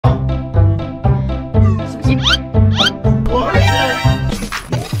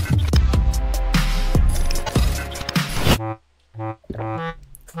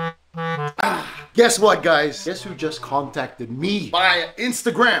Guess what, guys? Guess who just contacted me via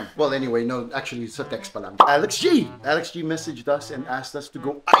Instagram? Well, anyway, no, actually, it's a text pa lang. Alex G. Alex G messaged us and asked us to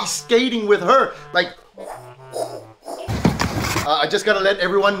go ice skating with her. Like, I just gotta let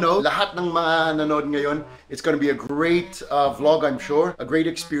everyone know, lahat ng mga nanood ngayon, it's gonna be a great vlog, I'm sure. A great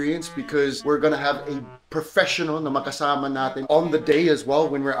experience because we're gonna have a professional na makasama natin on the day as well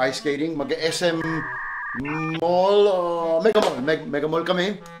when we're ice skating. Mag-SM Mall, Mega Mall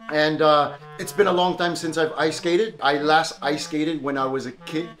kami. And it's been a long time since I've ice skated. I last ice skated when I was a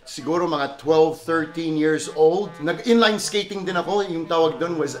kid. Siguro mga 12, 13 years old. Nag-inline skating din ako. Yung tawag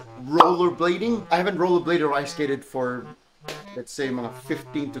dun was rollerblading. I haven't rollerbladed or ice skated for, let's say, mga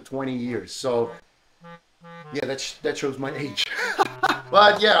 15 to 20 years. So, yeah, that shows my age.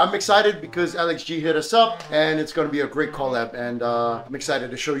 But yeah, I'm excited because Alex G hit us up and it's going to be a great collab, and I'm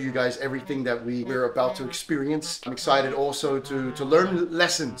excited to show you guys everything that we're about to experience. I'm excited also to learn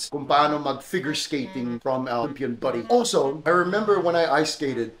lessons kung paano mag-figure skating from our Olympian buddy. Also, I remember when I ice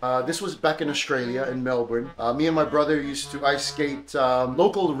skated, this was back in Australia, in Melbourne. Me and my brother used to ice skate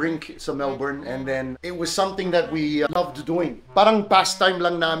local rink sa Melbourne, and then it was something that we loved doing. Parang pastime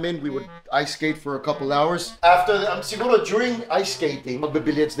lang namin. We would ice skate for a couple hours. After, siguro during ice skating,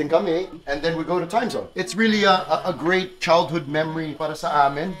 magbibilliards din kami, and then we go to time zone. It's really a great childhood memory para sa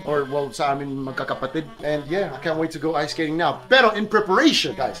amin, or well, sa amin magkakapatid. And yeah, I can't wait to go ice skating now. Pero in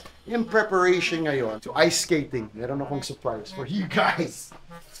preparation, guys, in preparation ngayon to ice skating, meron akong surprise for you guys.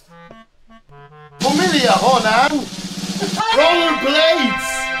 Bumili ako ng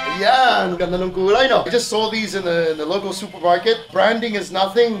rollerblades! Ayan, ganda ng kulay, no? I just saw these in the local supermarket. Branding is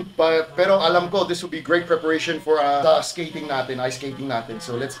nothing, pero alam ko this will be great preparation for the skating natin, ice skating natin.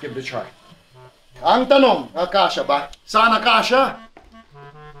 So let's give it a try. Ang tanong, kasha ba? Sana kasha?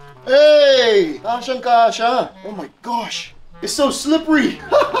 Hey! Kasyang kasha! Oh my gosh! It's so slippery!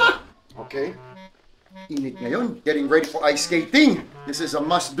 Okay. Init ngayon. Getting ready for ice skating. This is a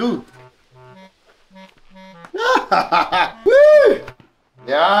must-do. Woo!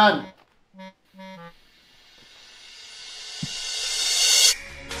 Yan!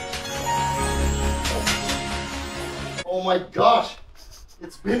 Oh my gosh!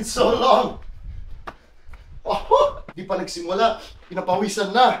 It's been so long! Oh, di pa nagsimula.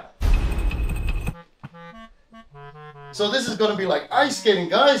 Pinapawisan na. So this is gonna be like ice skating,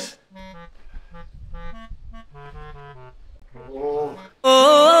 guys. Oh.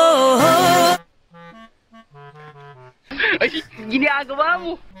 Ay, ginagawa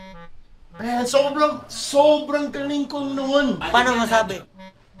mo. Man, sobrang galing ko noon. Paano masabi?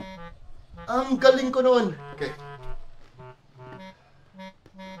 Ang galing ko noon. Okay.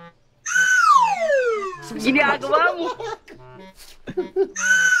 Ginagawa mo.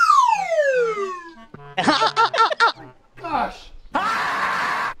 Gosh.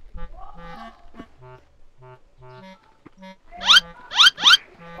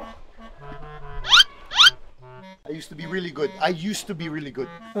 I used to be really good.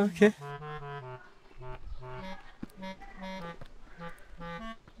 Okay.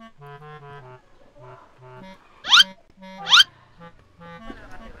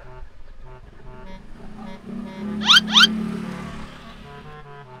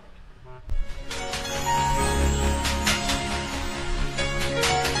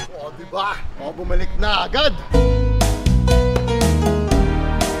 Oh, diba? Oh, bumalik na agad.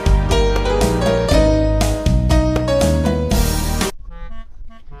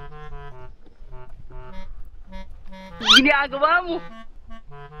 Ginagawa mo.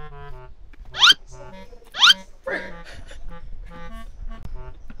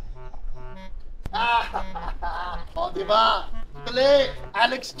 Oh, diba? Dali!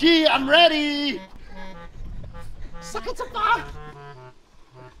 Alex G, I'm ready! Sakit sa paa!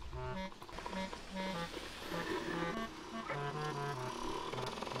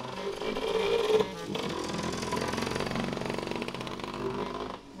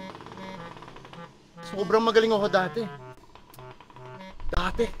 Sobrang magaling ako dati.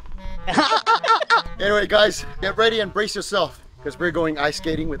 Anyway, guys, get ready and brace yourself because we're going ice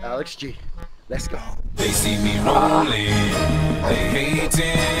skating with Alex G. Let's go. They see me rolling, they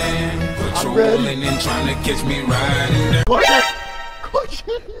hating, patrolling and trying to catch me riding. Coach!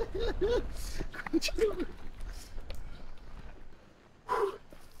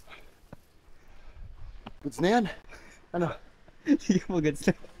 Goods na yan? Ano? Sige mo, goods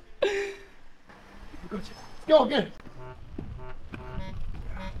na. Let's go again.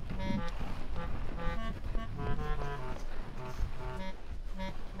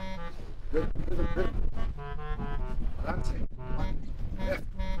 Rhythm. Balance. One, left,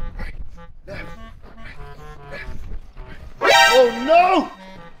 right, left, right, left. Oh no!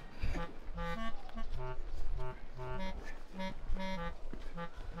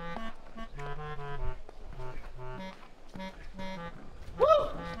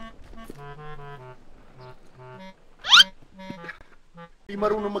 Di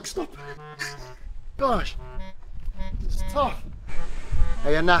marunong mag-stop. Gosh. It's tough.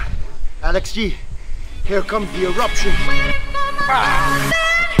 Ayan na. Alex G. Here comes the eruption. Ah!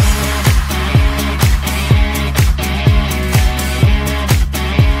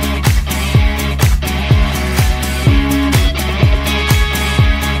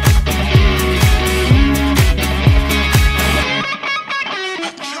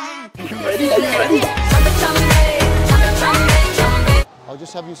 I'll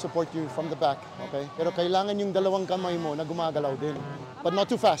just have you support you from the back, okay? Pero kailangan yung dalawang kamay mo na gumagalaw din. But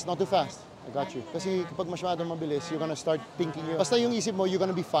not too fast, not too fast. I got you. Kasi kapag masyadong mabilis, you're gonna start thinking you. Basta yung isip mo, you're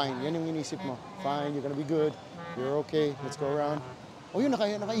gonna be fine. Yan yung inisip mo. Fine, you're gonna be good. You're okay. Let's go around. Oh, yun,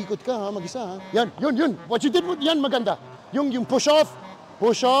 nakaikot ka ha, mag-isa ha. Yan, yun. What you did, yan, maganda. Yung push off,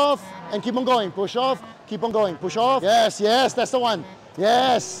 and keep on going. Push off, keep on going. Push off. Yes, that's the one.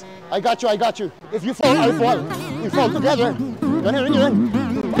 Yes, I got you. If you fall, I fall. We fall together. Ganun.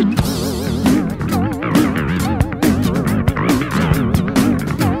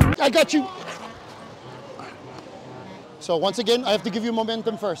 I got you. So once again, I have to give you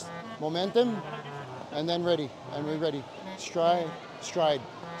momentum first. Momentum, and then ready. And we're ready. Stride.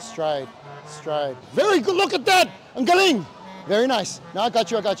 Very good, look at that! Ang galing! Very nice. Now I got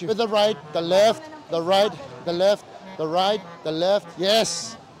you. With the right, the left, the right, the left, the right, the left.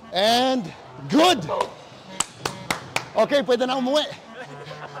 Yes. And good. Okay, pwede na umuwi.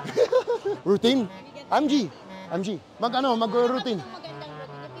 Routine. I'm G. Mag-routine.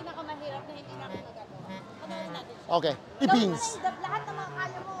 Yung pinakamahirap na hindi namin nagagawa. Panoorin natin siya. Okay. Ipins. Lahat ng mga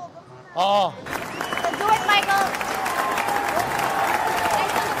kaya mo. Oo. Do it, Michael!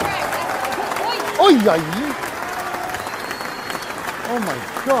 Oy, ay! Oh my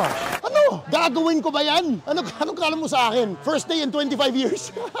gosh. Ano? Gagawin ko ba yan? Anong kala mo sa akin? First day in 25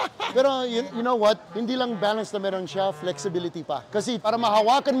 years. Pero you know what? Hindi lang balance na meron siya, flexibility pa. Kasi para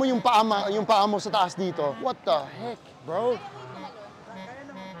mahawakan mo yung paa mo sa taas dito. What the heck, bro?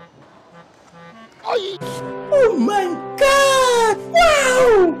 Ay! Oh my God!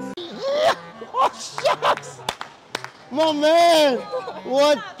 Wow! Yeah! Oh, shucks! My man!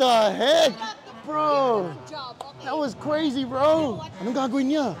 What the heck? Bro! That was crazy, bro! Anong gagawin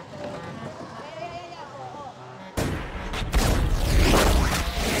niya?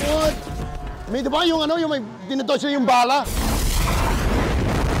 What? May diba yung may dinadodge na yung bala?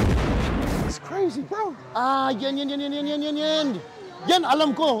 It's crazy, bro. Ah, yan. Yan,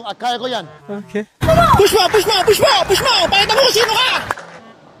 alam ko. Kaya ko yan. Okay. Push mo! Pakita mo kung sino ka!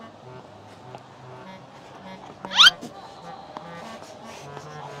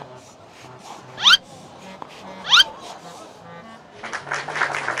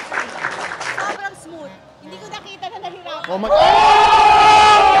 Sobrang smooth. Hindi ko nakita na nahirapan. Oh my...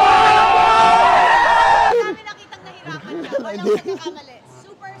 Hindi namin nakitang nahirapan siya. Walang nagkakamali.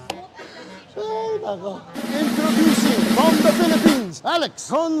 Super smooth and transition. Ay, nako. Introducing from the Philippines, Alex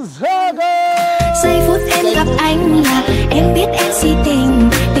Gonzaga! Giây phút em gặp anh là em biết em si tình.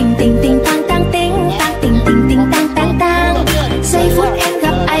 Tình tang tang ting, tang ting tang tang tang. Giây phút em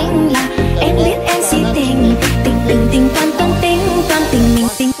gặp anh là em biết em si tình. Tình toan toan ting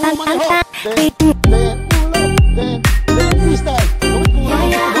tang tang tang.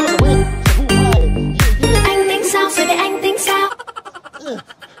 Anh tính sao rồi để anh tính sao?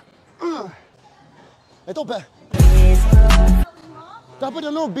 Ito pa. Dapat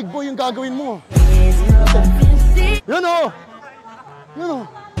big boy yung gagawin mo. Yun o. Yun.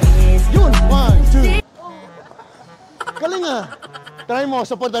 1, 2. Galing ah. Try mo,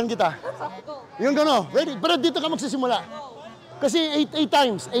 supportan kita. Yung gano. Ready? Pero dito ka magsisimula. Kasi 8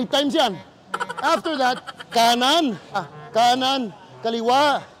 times. 8 times yan. After that, kanan,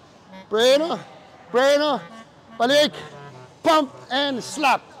 kaliwa, preno, balik, pump, and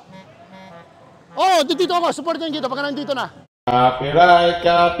slap. Oh, dito ako. Supportan kita pagka nandito na. Copyright,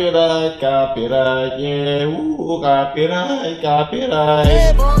 yeah, copyright. Hey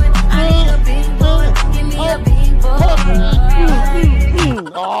boy, I need a big boy, give me a big boy.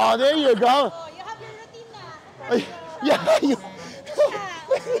 Oh, there you go. Oh, you have your routine na. Ay, yeah,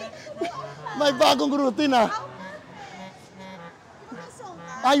 may bagong routine ah.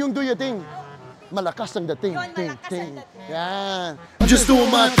 Yung do your thing. Malakas ang dating. Yun, malakas ang dating. Yan. Just doing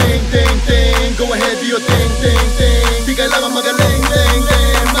my thing. Go ahead, do your thing. Di kailangan magaling,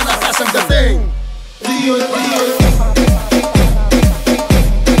 malakas ang dating. Do your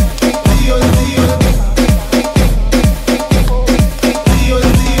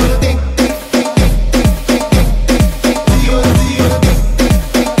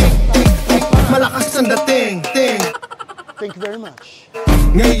Malakas ang dating. Thank you very very much.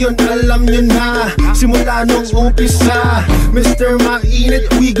 Ngayon alam nyo na, simula nung umpisa, Mr. Mainit,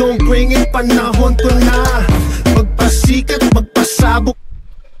 we gon' bring it, panahon ko na magpasikat, magpasabog.